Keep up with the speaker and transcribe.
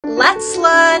let's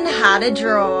learn how to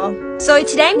draw. So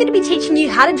today I'm going to be teaching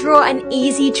you how to draw an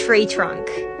easy tree trunk.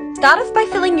 Start off by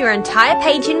filling your entire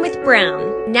page in with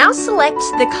brown. Now select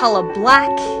the color black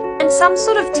and some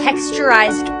sort of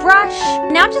texturized brush.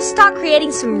 Now just start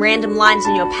creating some random lines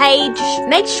on your page.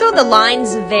 Make sure the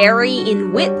lines vary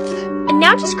in width. And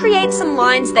now just create some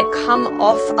lines that come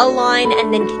off a line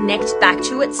and then connect back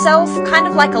to itself, kind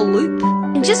of like a loop.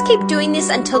 And just keep doing this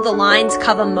until the lines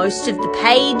cover most of the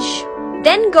page.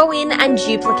 Then go in and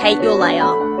duplicate your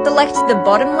layer. Select the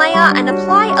bottom layer and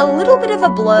apply a little bit of a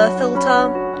blur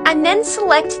filter. And then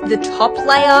select the top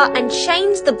layer and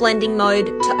change the blending mode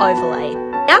to overlay.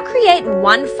 Now create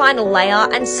one final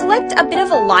layer and select a bit of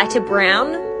a lighter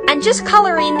brown and just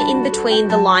color in between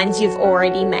the lines you've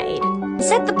already made.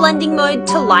 Set the blending mode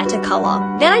to lighter color.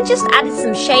 Then I just added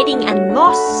some shading and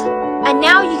moss. And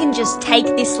now you can just take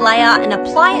this layer and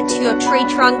apply it to your tree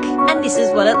trunk, and this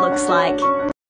is what it looks like.